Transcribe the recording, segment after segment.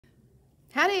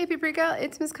Howdy, AP PreCal.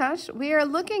 It's Ms. Kosh. We are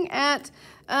looking at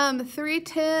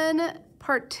 310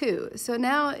 part 2. So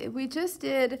now we just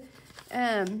did,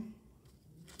 well,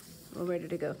 where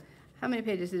did it go? How many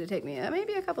pages did it take me?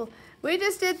 Maybe a couple. We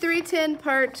just did 310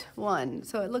 part 1.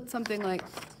 So it looked something like,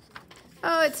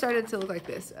 oh, it started to look like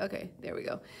this. Okay, there we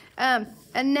go. And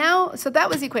now, so that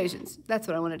was equations. That's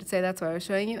what I wanted to say. That's what I was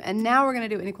showing you. And now we're going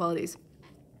to do inequalities.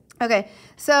 Okay,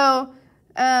 so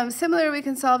similarly, we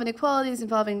can solve inequalities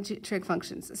involving trig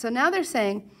functions. So now they're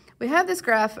saying we have this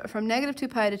graph from negative 2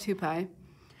 pi to 2 pi.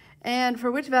 And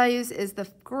for which values is the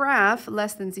graph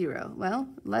less than 0? Well,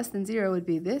 less than 0 would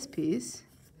be this piece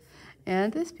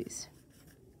and this piece.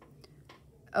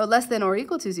 Oh, less than or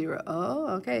equal to 0. Oh,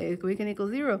 okay, we can equal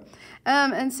 0.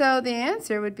 And so the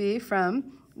answer would be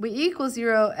from, we equal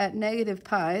 0 at negative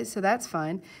pi, so that's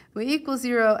fine. We equal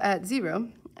 0 at 0.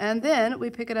 And then we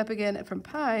pick it up again from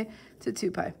pi to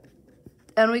 2 pi.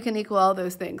 And we can equal all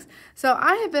those things. So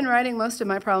I have been writing most of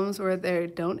my problems where they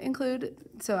don't include,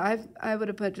 so I would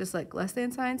have put just like less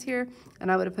than signs here,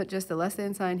 and I would have put just the less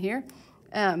than sign here.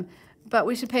 But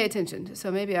we should pay attention.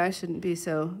 So maybe I shouldn't be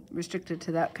so restricted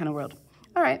to that kind of world.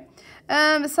 All right.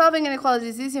 Solving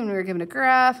inequalities is easy when we were given a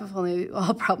graph. If only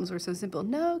all problems were so simple.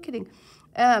 No kidding.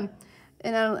 For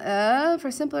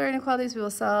simpler inequalities, we will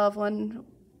solve one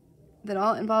that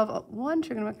all involve one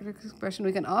trigonometric expression.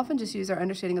 We can often just use our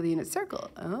understanding of the unit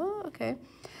circle. Oh, okay.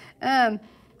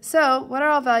 So what are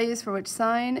all values for which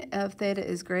sine of theta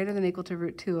is greater than or equal to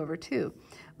root 2 over 2?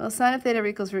 Well, sine of theta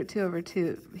equals root 2 over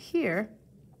 2 here.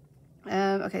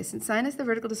 Okay, since sine is the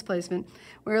vertical displacement,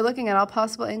 we're looking at all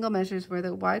possible angle measures where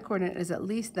the y-coordinate is at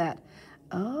least that.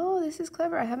 Oh, this is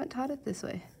clever. I haven't taught it this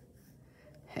way.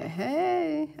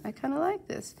 Hey, I kind of like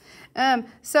this.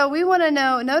 So we want to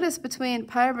know, notice between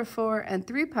pi over 4 and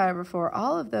 3 pi over 4,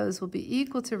 all of those will be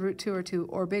equal to root 2 over 2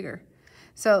 or bigger.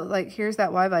 So like here's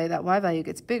that y value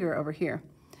gets bigger over here.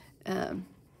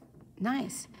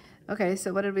 Nice. Okay,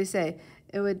 so what did we say?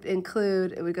 It would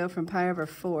go from pi over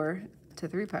 4 to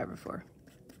 3 pi over 4.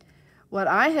 What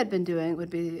I had been doing would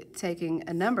be taking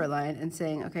a number line and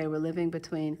saying, okay, we're living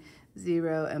between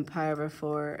 0 and pi over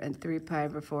 4 and 3 pi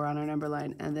over 4 on our number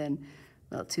line, and then,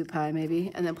 well, 2 pi maybe,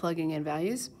 and then plugging in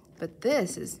values. But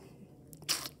this is,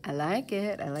 I like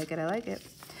it, I like it, I like it.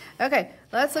 Okay,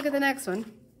 let's look at the next one.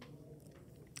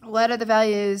 What are the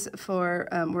values for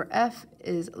where f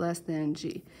is less than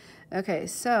g? Okay,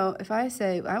 so if I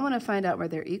say, I want to find out where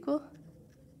they're equal,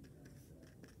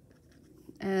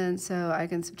 and so I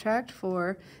can subtract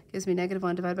 4, gives me negative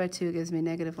 1 divided by 2, gives me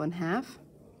negative 1/2.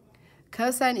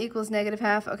 Cosine equals negative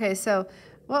 1/2. Okay, so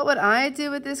what would I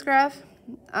do with this graph?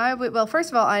 Well, first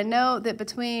of all, I know that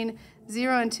between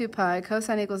 0 and 2 pi,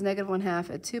 cosine equals negative 1/2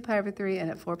 at 2 pi over 3 and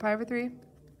at 4 pi over 3.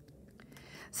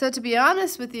 So to be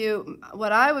honest with you,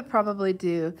 what I would probably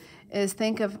do is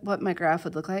think of what my graph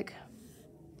would look like.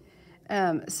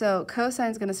 So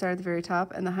cosine is going to start at the very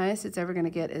top, and the highest it's ever going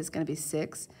to get is going to be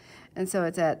 6. And so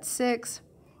it's at 6.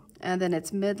 And then its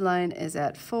midline is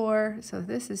at 4. So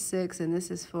this is 6, and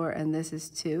this is 4, and this is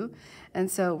 2. And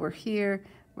so we're here,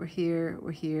 we're here,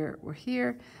 we're here, we're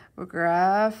here. We're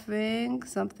graphing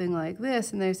something like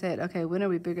this. And they said, okay, when are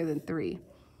we bigger than 3?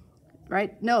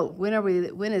 Right? No,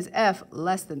 when is f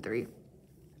less than 3?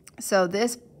 So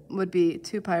this would be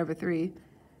 2 pi over 3.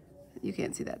 You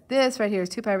can't see that. This right here is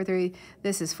 2 pi over 3.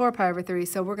 This is 4 pi over 3.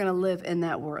 So we're going to live in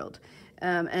that world.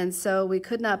 And so we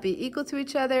could not be equal to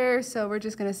each other, so we're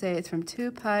just going to say it's from 2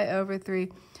 pi over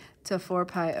 3 to 4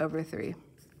 pi over 3.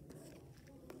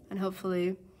 And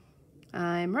hopefully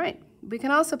I'm right. We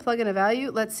can also plug in a value.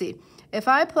 Let's see. If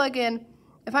I'm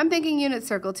thinking unit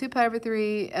circle, 2 pi over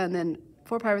 3 and then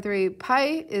 4 pi over 3,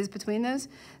 pi is between those.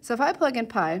 So if I plug in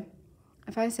pi,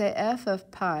 if I say f of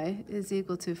pi is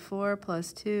equal to 4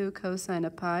 plus 2 cosine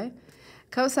of pi,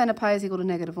 cosine of pi is equal to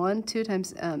negative 1, 2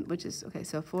 times, which is, okay,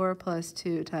 so 4 plus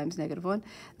 2 times negative 1.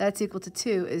 That's equal to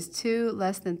 2. Is 2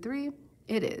 less than 3?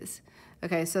 It is.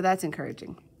 Okay, so that's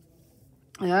encouraging.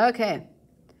 Okay.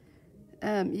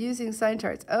 Using sign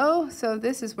charts. Oh, so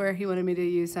this is where he wanted me to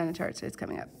use sign charts. It's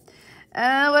coming up.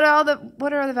 What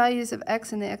are the values of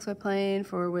x in the xy plane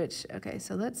for which, okay,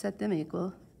 so let's set them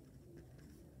equal.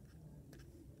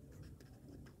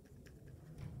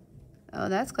 Oh,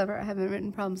 that's clever. I haven't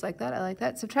written problems like that. I like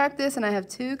that. Subtract this, and I have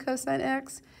 2 cosine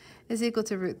x is equal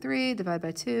to root 3 divided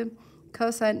by 2.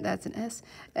 Cosine, that's an s.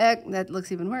 That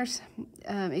looks even worse.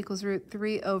 Equals root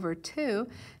 3 over 2.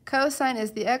 Cosine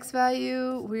is the x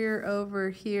value. We're over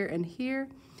here and here.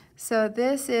 So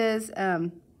this is,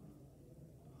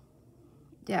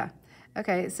 yeah.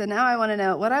 Okay, so now I want to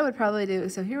know what I would probably do.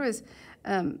 So here was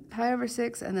pi over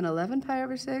 6 and then 11 pi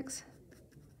over 6.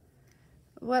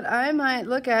 what I might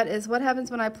look at is what happens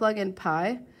when I plug in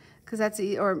pi, because that's,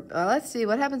 let's see,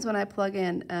 what happens when I plug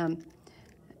in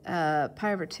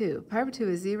pi over 2. Pi over 2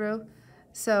 is 0.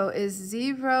 So is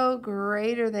 0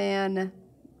 greater than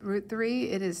root 3?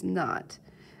 It is not.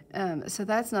 So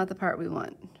that's not the part we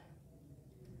want.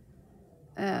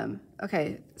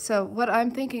 Okay, so what I'm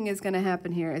thinking is going to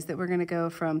happen here is that we're going to go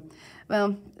from,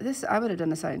 well, this, I would have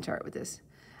done a sign chart with this.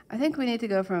 I think we need to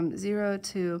go from 0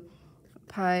 to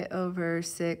pi over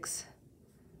 6.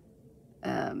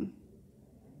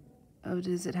 Oh,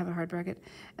 does it have a hard bracket?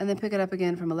 And then pick it up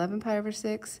again from 11 pi over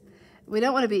 6. We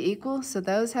don't want to be equal, so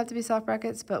those have to be soft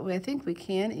brackets, but I think we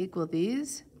can equal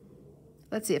these.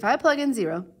 Let's see, if I plug in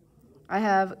 0, I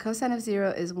have cosine of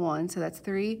 0 is 1, so that's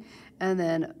 3, and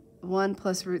then 1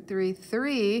 plus root 3,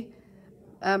 3.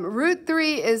 Root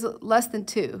 3 is less than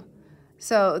 2.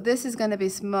 So this is going to be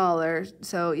smaller.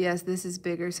 So yes, this is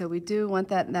bigger. So we do want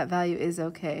that, and that value is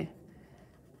okay.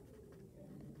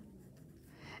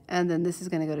 And then this is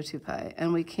going to go to 2 pi.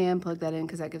 And we can plug that in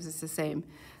because that gives us the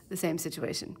same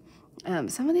situation.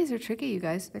 Some of these are tricky, you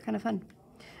guys. They're kind of fun.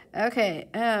 Okay.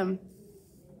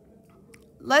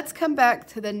 Let's come back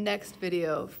to the next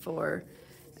video for...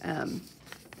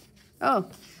 oh,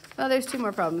 there's 2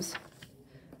 more problems.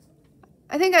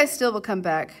 I think I still will come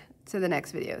back to the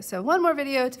next video. So one more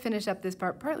video to finish up this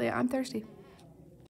part. Partly, I'm thirsty.